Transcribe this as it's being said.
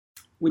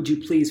Would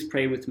you please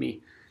pray with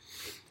me?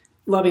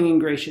 Loving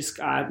and gracious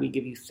God, we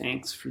give you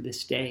thanks for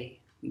this day.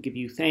 We give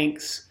you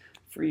thanks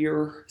for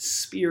your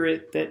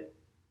Spirit that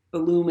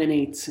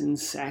illuminates and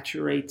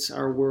saturates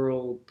our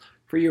world,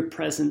 for your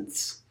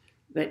presence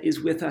that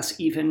is with us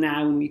even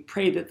now. And we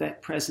pray that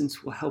that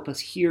presence will help us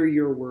hear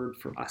your word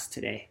for us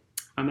today.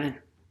 Amen.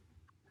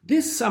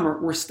 This summer,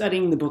 we're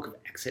studying the book of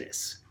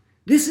Exodus.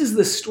 This is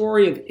the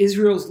story of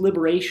Israel's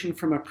liberation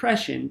from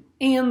oppression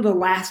and the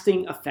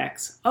lasting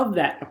effects of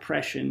that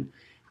oppression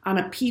on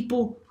a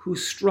people who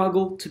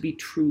struggle to be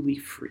truly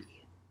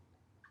free.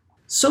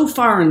 So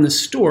far in the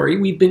story,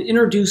 we've been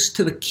introduced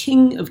to the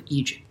king of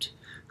Egypt,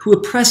 who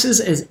oppresses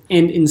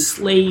and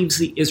enslaves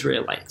the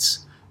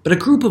Israelites, but a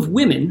group of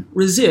women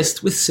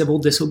resist with civil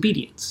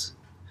disobedience.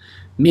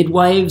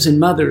 Midwives and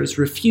mothers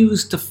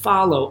refuse to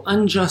follow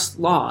unjust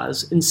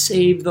laws and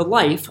save the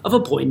life of a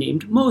boy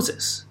named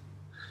Moses.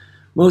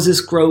 Moses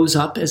grows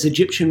up as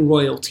Egyptian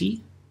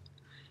royalty,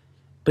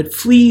 but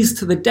flees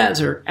to the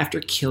desert after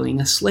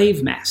killing a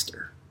slave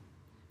master.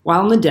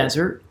 While in the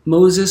desert,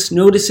 Moses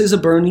notices a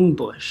burning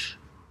bush.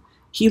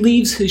 He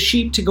leaves his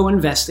sheep to go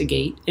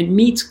investigate and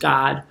meets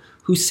God,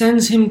 who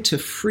sends him to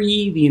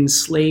free the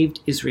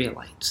enslaved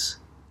Israelites.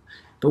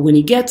 But when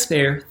he gets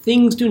there,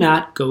 things do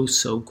not go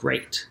so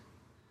great.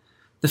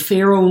 The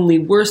Pharaoh only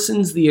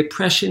worsens the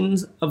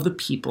oppressions of the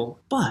people,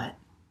 but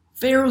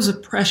Pharaoh's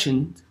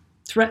oppression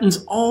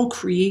threatens all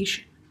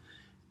creation.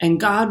 And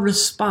God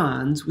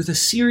responds with a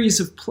series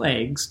of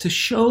plagues to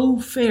show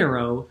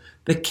Pharaoh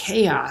the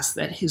chaos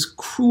that his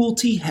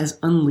cruelty has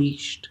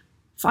unleashed.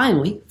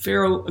 Finally,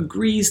 Pharaoh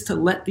agrees to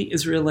let the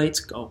Israelites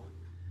go.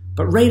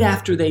 But right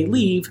after they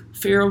leave,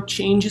 Pharaoh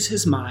changes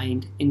his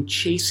mind and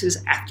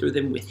chases after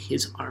them with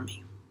his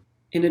army.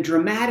 In a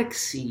dramatic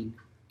scene,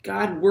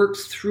 God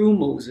works through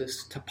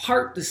Moses to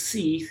part the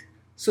sea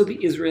so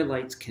the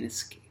Israelites can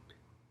escape.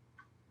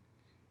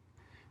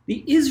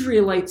 The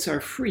Israelites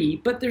are free,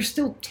 but they're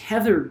still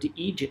tethered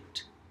to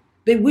Egypt.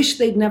 They wish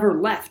they'd never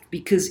left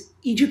because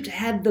Egypt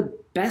had the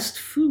best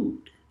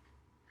food.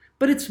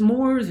 But it's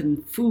more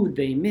than food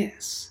they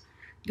miss.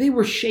 They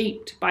were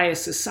shaped by a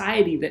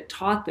society that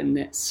taught them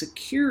that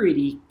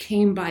security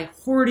came by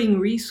hoarding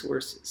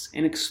resources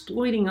and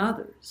exploiting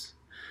others.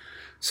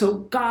 So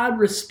God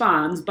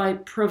responds by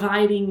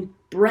providing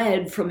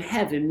bread from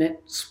heaven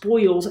that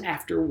spoils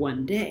after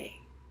one day.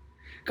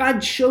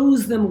 God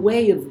shows them a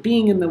way of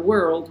being in the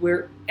world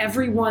where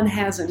everyone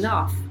has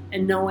enough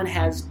and no one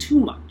has too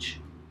much.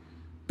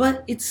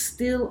 But it's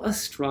still a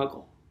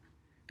struggle.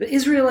 The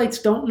Israelites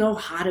don't know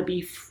how to be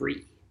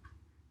free,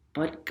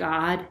 but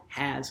God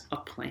has a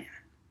plan.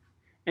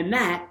 And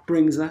that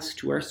brings us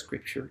to our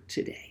scripture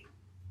today.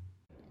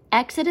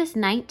 Exodus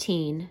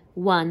 19,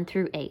 1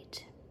 through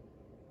 8.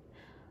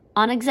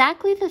 On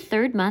exactly the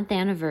 3rd month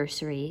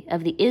anniversary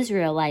of the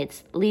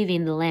Israelites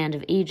leaving the land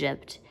of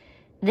Egypt,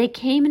 they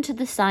came into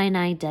the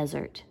Sinai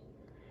desert.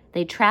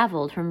 They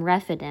traveled from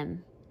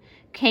Rephidim,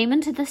 came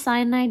into the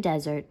Sinai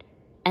desert,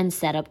 and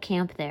set up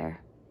camp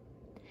there.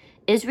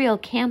 Israel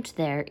camped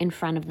there in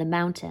front of the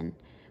mountain,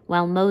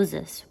 while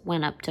Moses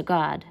went up to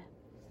God.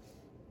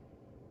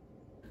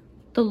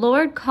 The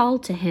Lord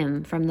called to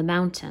him from the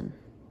mountain.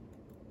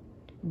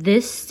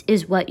 "This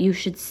is what you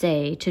should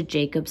say to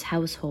Jacob's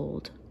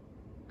household.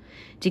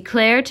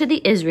 Declare to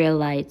the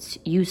Israelites,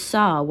 you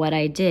saw what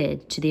I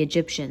did to the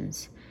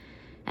Egyptians,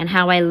 and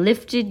how I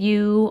lifted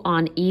you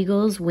on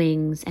eagle's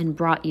wings and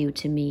brought you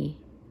to me.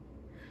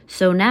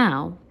 So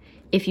now,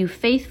 if you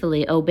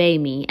faithfully obey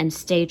me and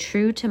stay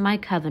true to my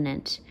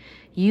covenant,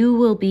 you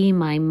will be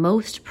my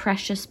most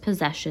precious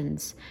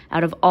possessions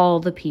out of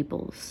all the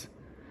peoples,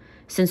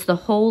 since the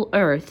whole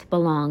earth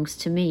belongs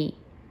to me.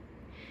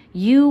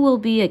 You will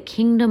be a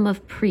kingdom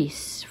of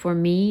priests for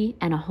me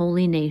and a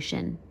holy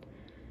nation.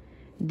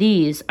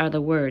 These are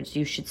the words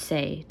you should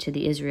say to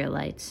the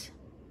Israelites."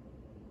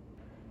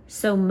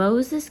 So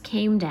Moses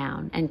came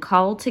down and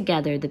called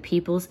together the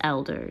people's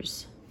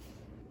elders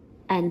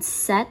and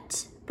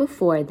set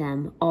before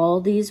them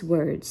all these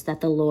words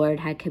that the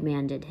Lord had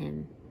commanded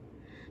him.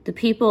 The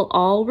people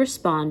all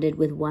responded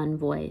with one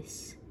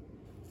voice,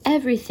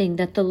 "Everything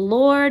that the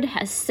Lord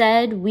has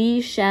said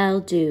we shall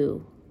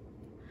do."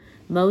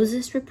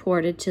 Moses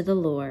reported to the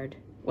Lord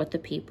what the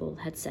people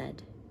had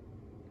said.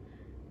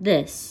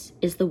 This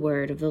is the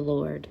word of the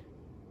Lord.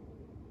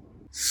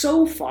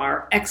 So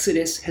far,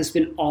 Exodus has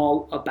been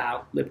all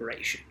about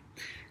liberation.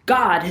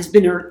 God has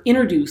been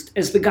introduced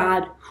as the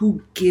God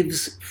who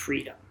gives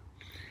freedom.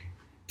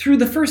 Through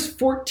the first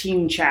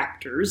 14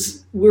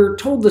 chapters, we're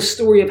told the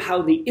story of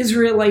how the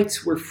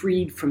Israelites were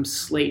freed from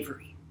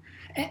slavery.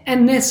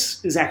 And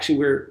this is actually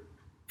where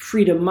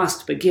freedom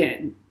must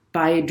begin,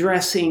 by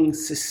addressing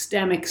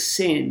systemic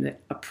sin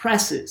that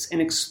oppresses and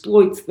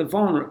exploits the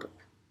vulnerable.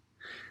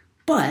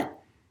 But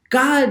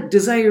God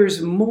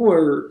desires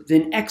more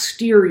than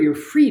exterior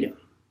freedom.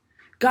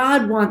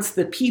 God wants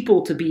the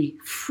people to be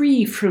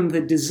free from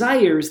the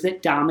desires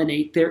that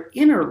dominate their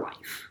inner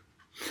life.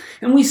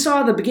 And we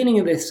saw the beginning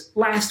of this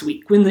last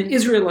week when the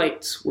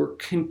Israelites were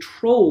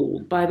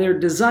controlled by their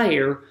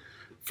desire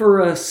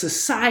for a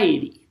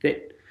society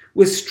that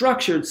was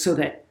structured so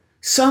that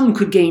some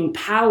could gain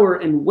power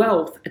and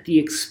wealth at the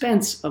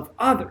expense of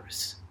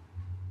others.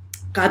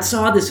 God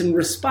saw this and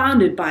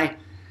responded by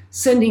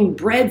sending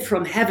bread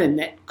from heaven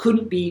that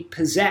couldn't be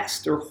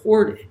possessed or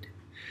hoarded.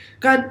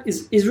 God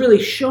is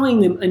really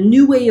showing them a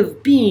new way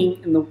of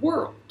being in the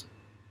world.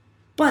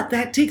 But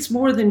that takes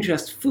more than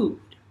just food.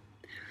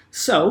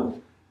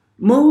 So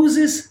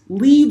Moses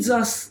leads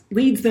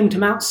them to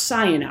Mount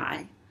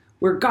Sinai,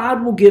 where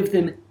God will give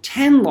them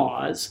 10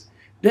 laws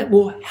that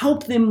will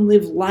help them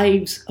live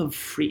lives of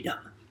freedom.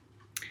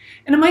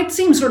 And it might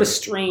seem sort of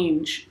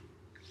strange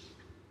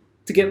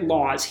to get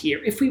laws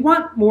here. If we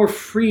want more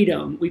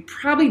freedom, we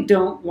probably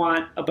don't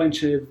want a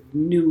bunch of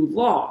new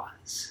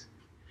laws,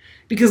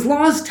 because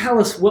laws tell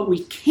us what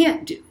we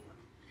can't do.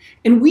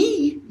 And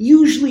we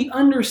usually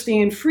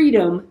understand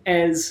freedom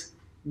as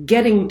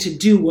getting to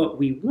do what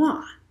we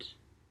want.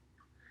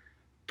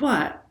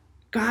 But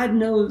God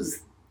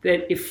knows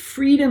that if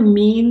freedom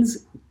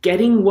means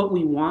getting what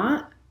we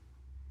want,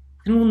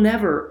 then we'll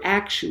never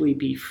actually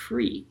be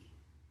free.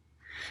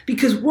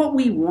 Because what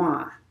we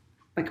want,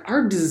 like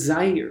our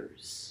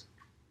desires,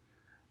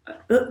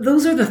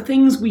 those are the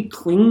things we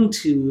cling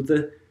to,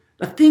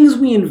 the things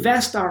we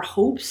invest our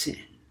hopes in.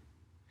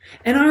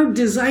 And our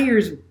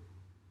desires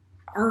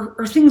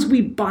are things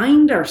we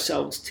bind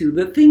ourselves to,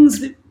 the things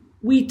that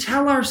we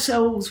tell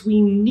ourselves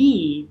we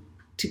need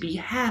to be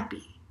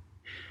happy.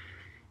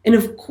 And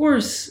of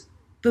course,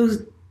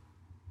 those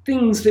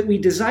things that we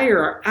desire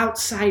are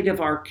outside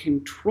of our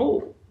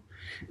control.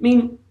 I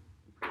mean,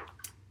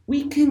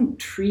 we can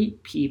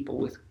treat people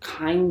with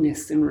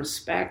kindness and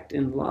respect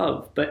and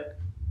love, but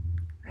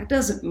that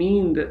doesn't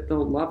mean that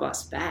they'll love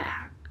us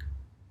back.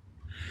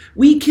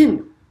 We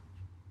can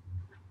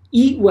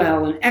eat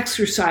well and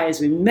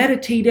exercise and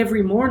meditate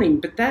every morning,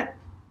 but that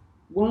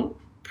won't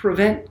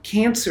prevent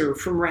cancer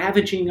from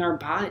ravaging our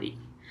body.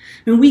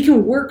 And we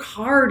can work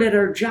hard at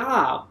our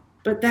job,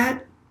 but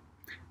that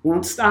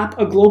won't stop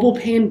a global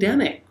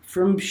pandemic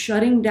from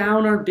shutting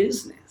down our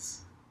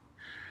business.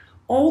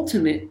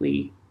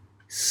 Ultimately,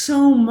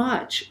 so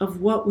much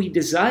of what we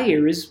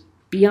desire is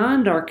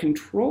beyond our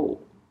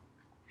control.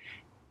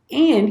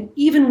 And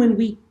even when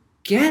we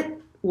get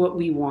what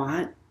we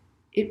want,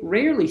 it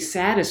rarely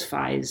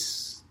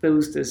satisfies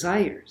those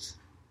desires.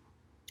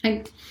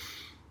 And,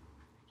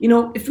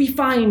 if we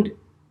find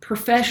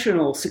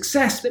professional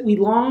success that we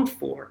long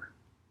for,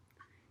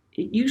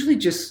 it usually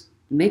just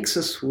makes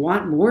us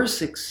want more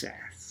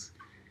success.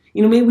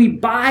 Maybe we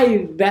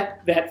buy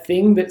that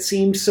thing that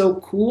seems so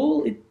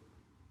cool. It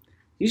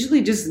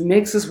usually just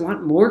makes us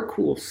want more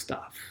cool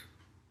stuff.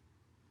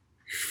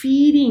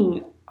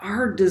 Feeding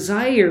our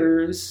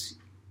desires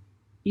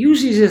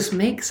usually just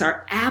makes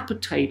our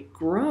appetite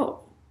grow.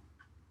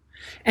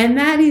 And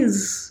that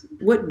is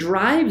what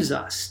drives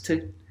us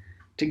to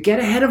get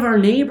ahead of our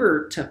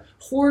neighbor, to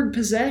hoard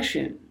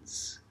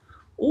possessions,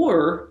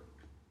 or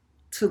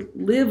to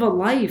live a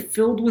life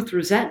filled with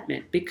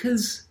resentment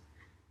because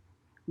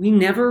we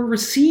never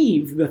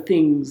receive the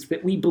things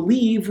that we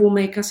believe will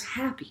make us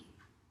happy.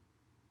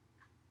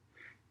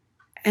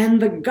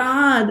 And the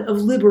God of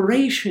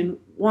liberation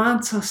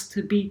wants us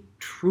to be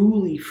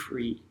truly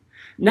free,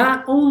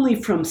 not only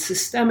from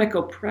systemic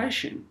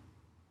oppression,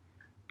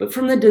 but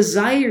from the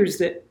desires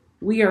that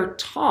we are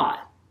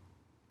taught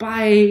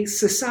by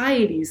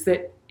societies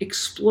that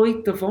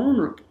exploit the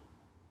vulnerable.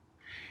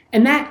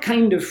 And that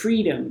kind of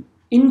freedom,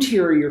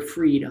 interior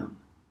freedom,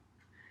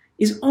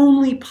 is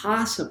only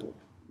possible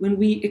when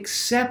we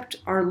accept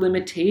our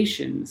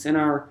limitations and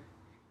our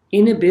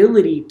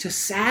inability to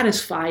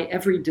satisfy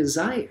every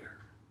desire.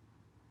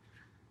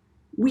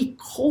 We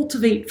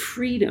cultivate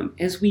freedom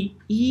as we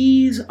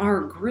ease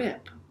our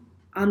grip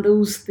on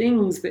those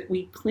things that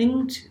we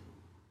cling to.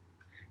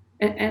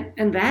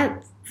 And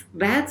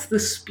that's the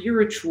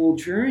spiritual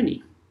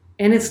journey.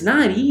 And it's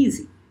not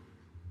easy.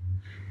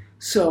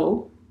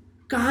 So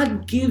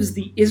God gives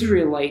the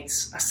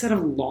Israelites a set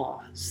of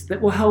laws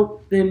that will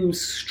help them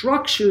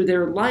structure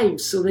their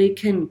lives so they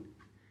can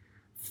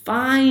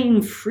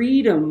find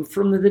freedom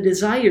from the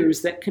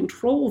desires that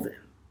control them.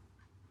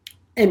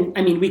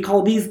 And we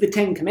call these the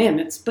 10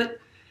 Commandments, but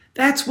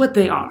that's what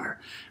they are.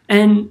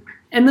 And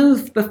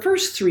the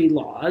first 3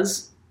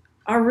 laws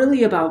are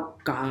really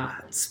about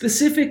God,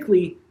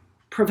 specifically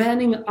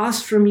preventing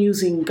us from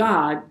using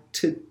God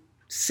to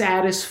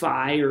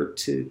satisfy or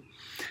to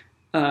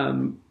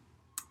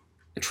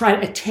try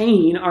to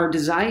attain our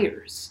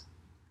desires.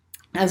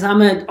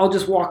 I'll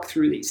just walk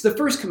through these. The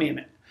first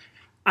commandment: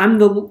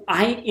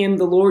 I am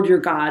the Lord your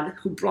God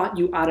who brought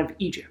you out of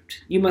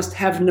Egypt. You must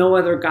have no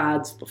other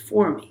gods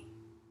before me.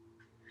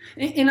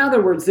 In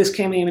other words, this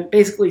commandment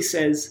basically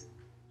says,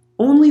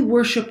 only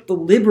worship the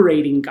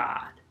liberating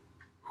God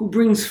who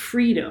brings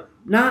freedom,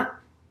 not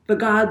the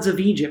gods of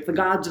Egypt, the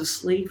gods of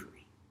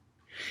slavery.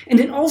 And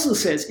it also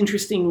says,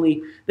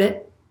 interestingly,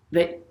 that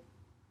the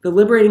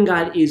liberating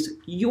God is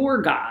your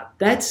God.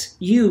 That's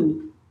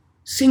you,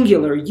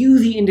 singular, you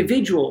the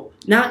individual,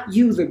 not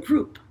you the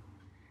group.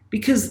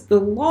 Because the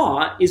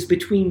law is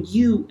between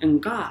you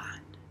and God.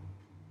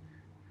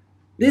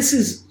 This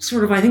is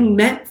sort of, I think,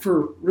 meant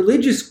for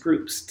religious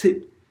groups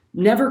to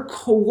never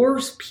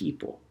coerce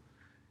people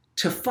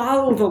to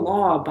follow the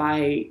law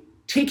by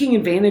taking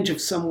advantage of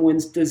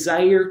someone's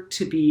desire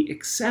to be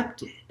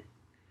accepted.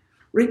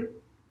 Right?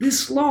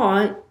 This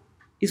law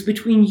is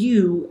between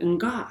you and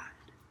God.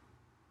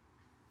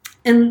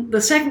 And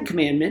the second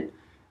commandment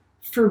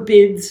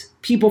forbids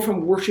people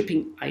from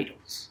worshiping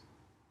idols,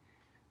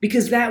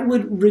 because that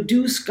would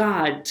reduce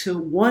God to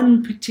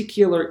one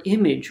particular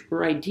image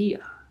or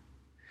idea.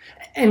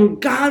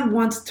 And God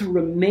wants to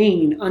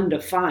remain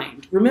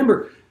undefined.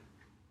 Remember,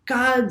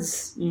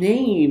 God's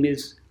name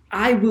is,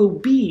 I will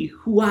be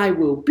who I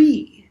will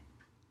be.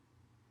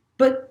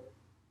 But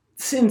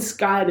since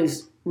God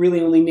is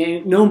really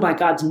only known by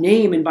God's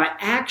name and by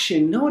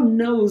action, no one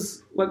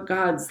knows what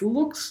God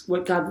looks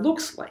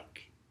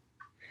like.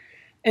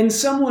 And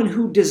someone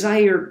who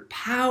desired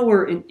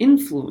power and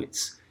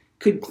influence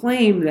could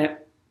claim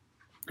that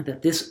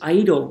this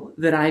idol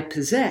that I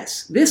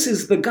possess, this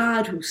is the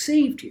God who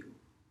saved you.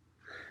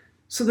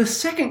 So the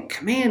second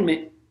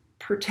commandment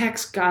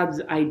protects God's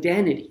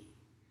identity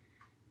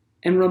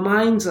and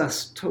reminds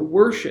us to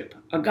worship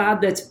a God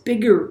that's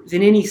bigger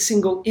than any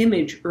single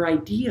image or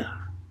idea.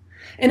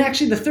 And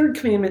actually, the third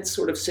commanment's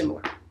sort of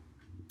similar.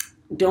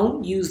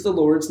 Don't use the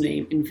Lord's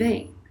name in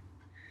vain.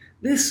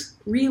 This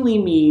really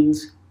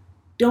means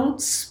don't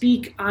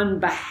speak on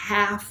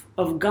behalf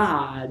of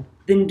God,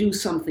 then do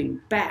something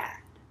bad.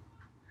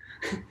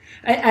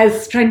 I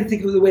was trying to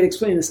think of the way to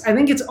explain this. I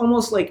think it's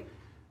almost like,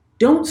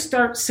 don't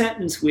start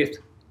sentence with,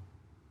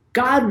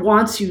 God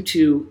wants you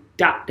to ...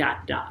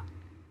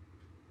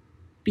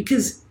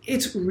 Because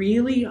it's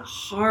really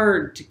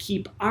hard to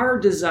keep our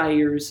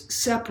desires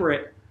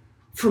separate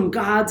from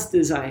God's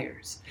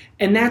desires.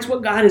 And that's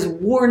what God is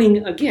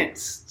warning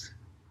against.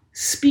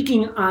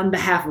 Speaking on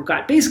behalf of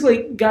God.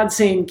 Basically, God's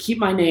saying, keep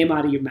my name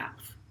out of your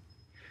mouth.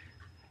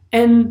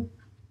 And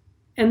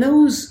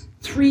those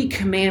three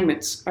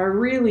commandments are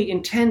really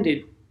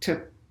intended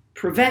to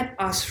prevent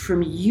us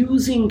from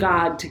using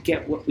God to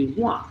get what we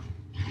want.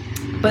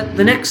 But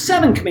the next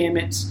 7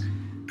 commandments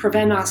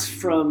prevent us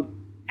from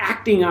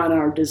acting on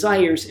our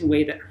desires in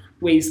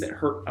ways that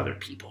hurt other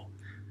people.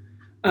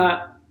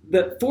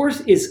 The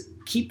fourth is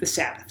keep the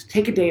Sabbath.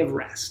 Take a day of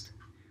rest.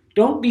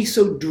 Don't be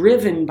so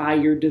driven by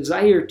your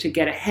desire to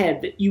get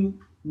ahead that you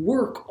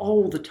work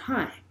all the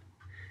time.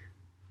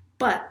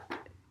 But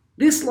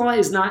this law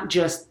is not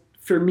just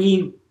for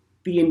me,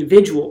 the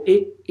individual.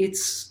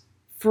 It's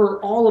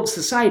for all of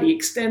society. It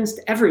extends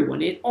to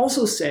everyone. It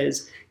also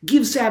says,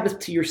 give Sabbath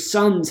to your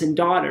sons and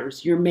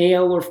daughters, your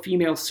male or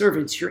female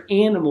servants, your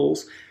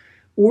animals,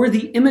 or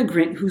the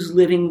immigrant who's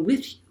living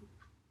with you.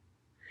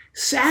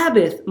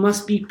 Sabbath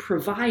must be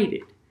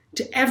provided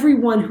to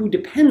everyone who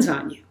depends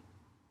on you.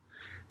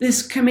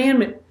 This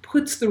commandment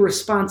puts the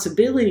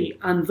responsibility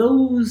on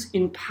those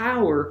in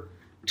power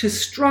to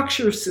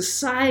structure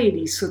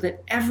society so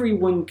that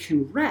everyone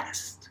can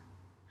rest.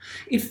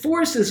 It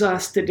forces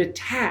us to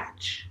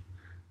detach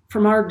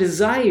from our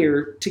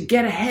desire to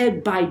get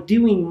ahead by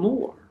doing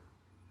more,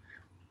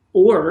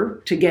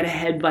 or to get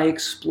ahead by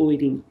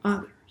exploiting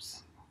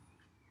others.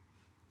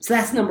 So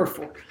that's number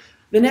 4.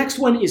 The next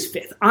one is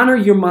 5th. Honor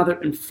your mother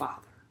and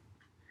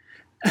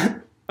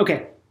father.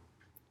 Okay.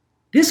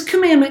 This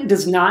commandment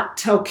does not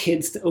tell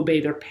kids to obey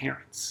their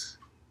parents.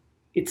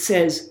 It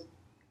says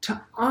to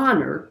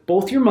honor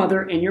both your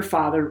mother and your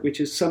father,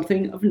 which is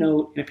something of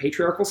note in a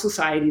patriarchal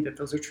society that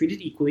those are treated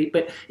equally,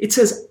 but it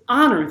says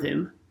honor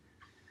them,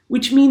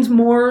 which means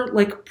more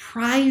like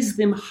prize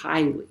them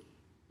highly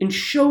and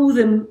show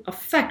them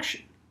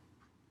affection,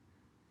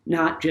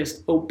 not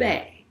just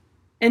obey.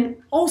 And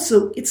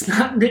also, it's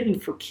not written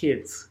for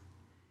kids.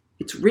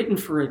 It's written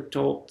for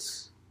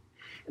adults.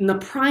 And the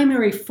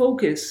primary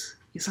focus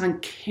is on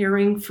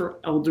caring for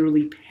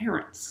elderly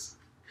parents.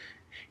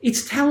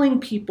 It's telling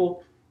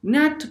people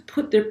not to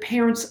put their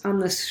parents on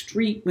the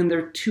street when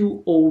they're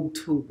too old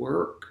to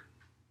work.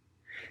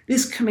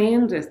 This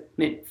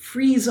commandment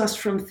frees us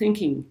from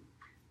thinking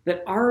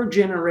that our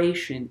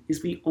generation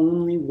is the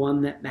only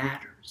one that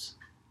matters.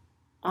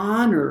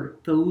 Honor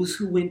those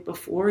who went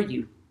before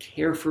you.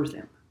 Care for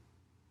them.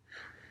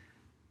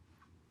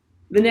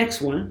 The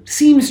next one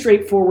seems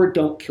straightforward.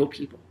 Don't kill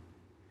people.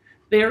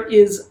 There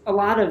is a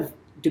lot of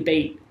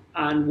debate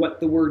on what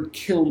the word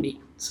kill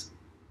means.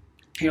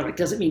 Like,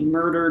 does it mean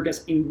murder? Does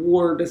it mean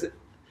war?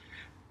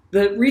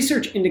 The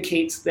research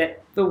indicates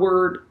that the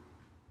word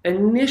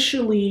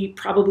initially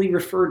probably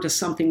referred to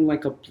something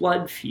like a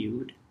blood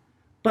feud,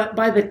 but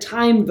by the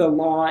time the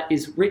law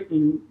is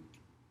written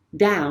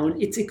down,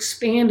 it's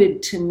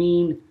expanded to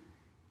mean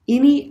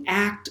any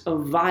act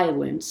of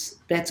violence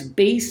that's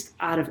based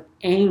out of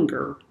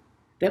anger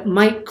that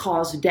might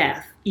cause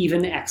death,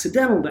 even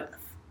accidental death.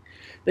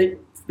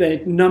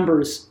 The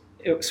Numbers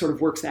sort of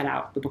works that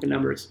out, the book of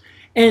Numbers.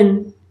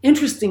 And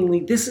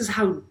interestingly, this is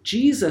how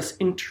Jesus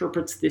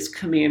interprets this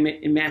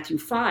commandment in Matthew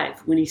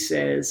 5 when he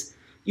says,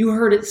 you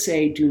heard it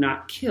say, do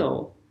not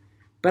kill,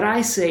 but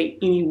I say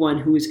anyone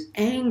who is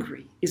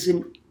angry is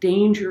in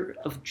danger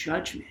of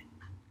judgment.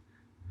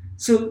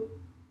 So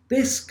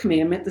This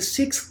commandment, the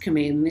sixth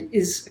commandment,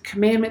 is a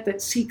commandment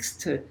that seeks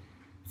to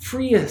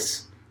free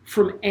us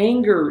from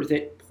anger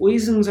that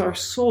poisons our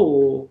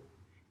soul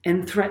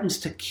and threatens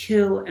to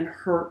kill and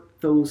hurt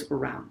those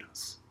around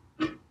us.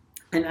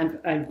 And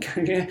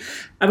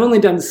I've only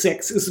done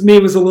 6. This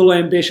maybe was a little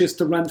ambitious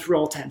to run through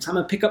all 10, so I'm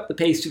going to pick up the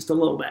pace just a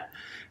little bit.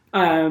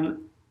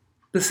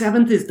 The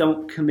 7th is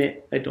don't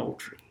commit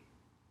adultery.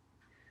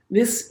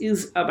 This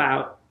is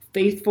about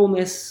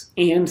faithfulness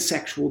and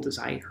sexual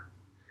desire.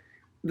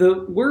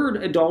 The word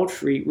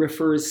adultery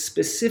refers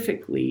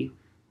specifically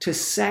to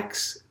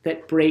sex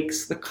that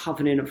breaks the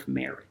covenant of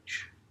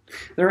marriage.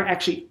 There are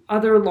actually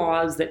other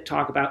laws that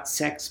talk about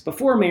sex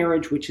before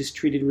marriage, which is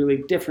treated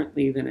really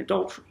differently than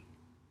adultery.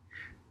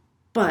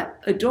 But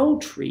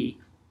adultery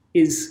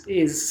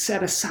is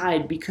set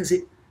aside because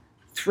it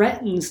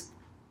really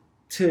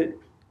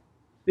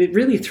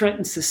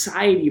threatens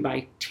society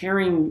by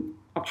tearing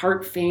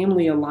apart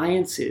family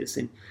alliances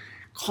and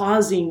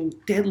causing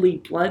deadly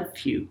blood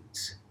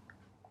feuds.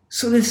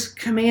 So this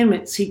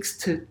commandment seeks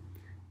to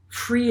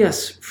free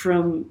us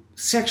from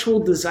sexual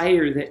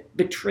desire that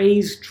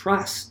betrays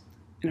trust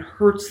and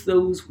hurts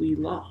those we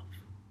love.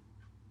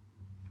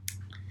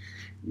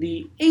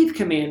 The 8th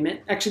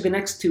commandment, actually the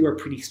next 2 are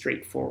pretty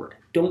straightforward.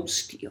 Don't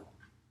steal.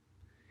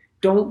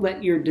 Don't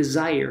let your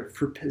desire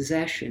for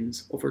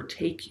possessions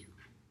overtake you.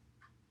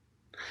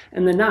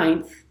 And the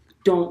 9th,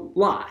 don't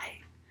lie.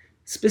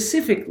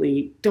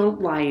 Specifically,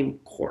 don't lie in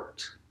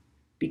court,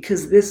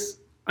 because this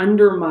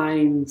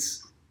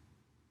undermines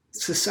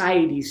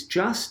society's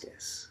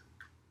justice.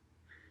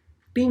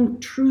 Being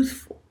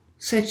truthful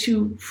sets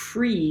you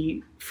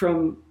free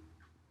from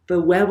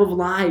the web of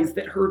lies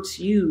that hurts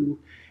you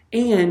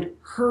and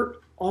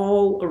hurt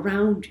all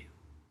around you.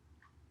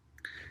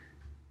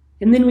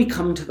 And then we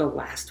come to the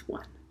last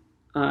one.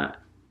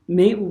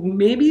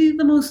 Maybe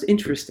the most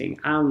interesting,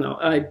 I don't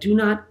know. Do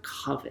not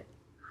covet,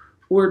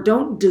 or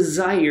don't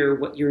desire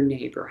what your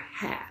neighbor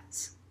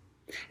has.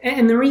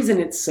 And the reason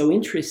it's so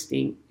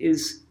interesting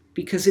is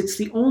because it's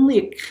the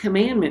only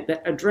commandment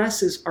that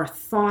addresses our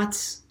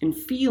thoughts and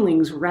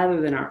feelings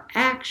rather than our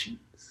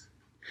actions.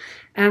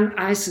 And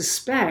I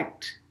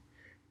suspect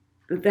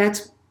that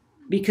that's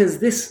because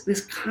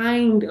this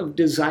kind of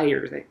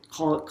desire, they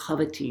call it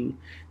coveting,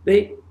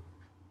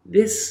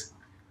 this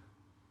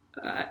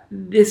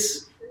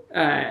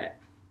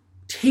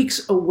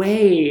takes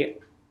away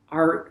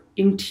our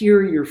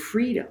interior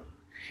freedom.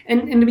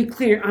 And to be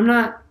clear, I'm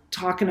not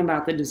talking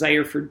about the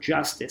desire for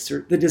justice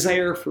or the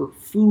desire for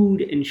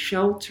food and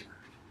shelter.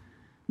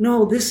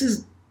 No, this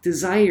is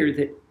desire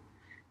that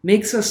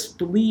makes us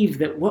believe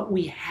that what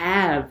we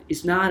have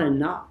is not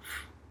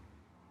enough.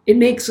 It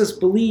makes us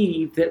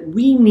believe that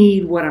we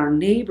need what our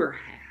neighbor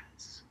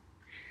has.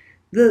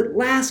 The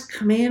last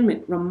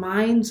commandment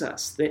reminds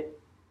us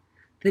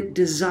that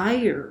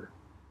desire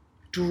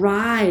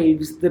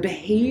drives the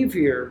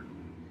behavior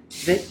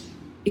that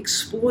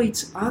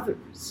exploits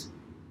others.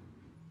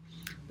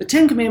 The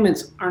 10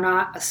 Commandments are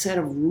not a set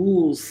of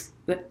rules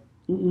that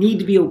need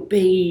to be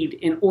obeyed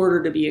in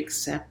order to be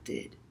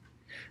accepted.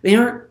 They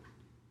aren't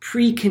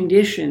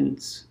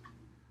preconditions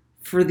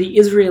for the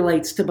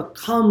Israelites to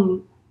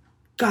become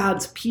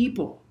God's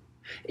people.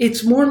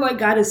 It's more like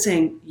God is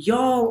saying,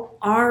 y'all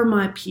are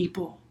my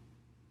people,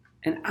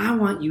 and I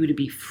want you to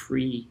be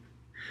free.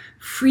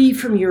 Free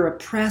from your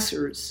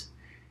oppressors,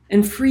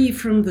 and free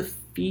from the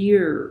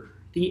fear,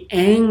 the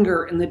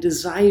anger, and the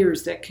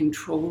desires that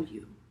control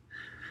you.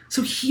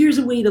 So here's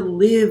a way to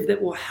live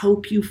that will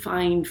help you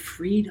find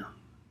freedom.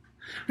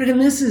 Right? And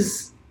this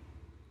is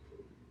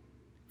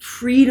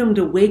freedom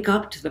to wake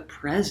up to the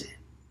present.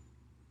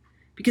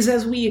 Because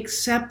as we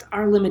accept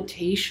our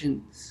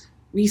limitations,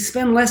 we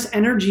spend less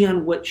energy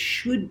on what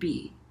should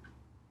be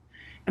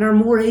and are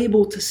more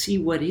able to see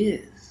what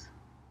is.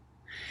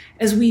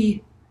 As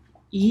we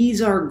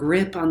ease our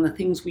grip on the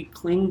things we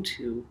cling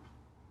to,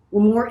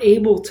 we're more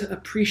able to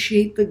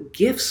appreciate the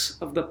gifts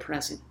of the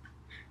present.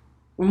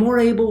 We're more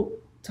able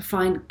to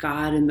find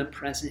God in the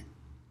present.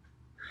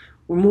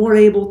 We're more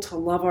able to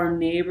love our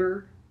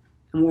neighbor,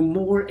 and we're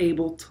more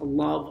able to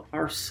love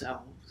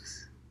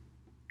ourselves.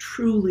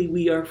 Truly,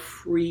 we are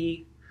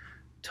free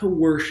to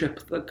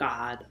worship the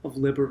God of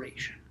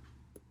liberation.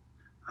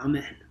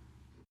 Amen.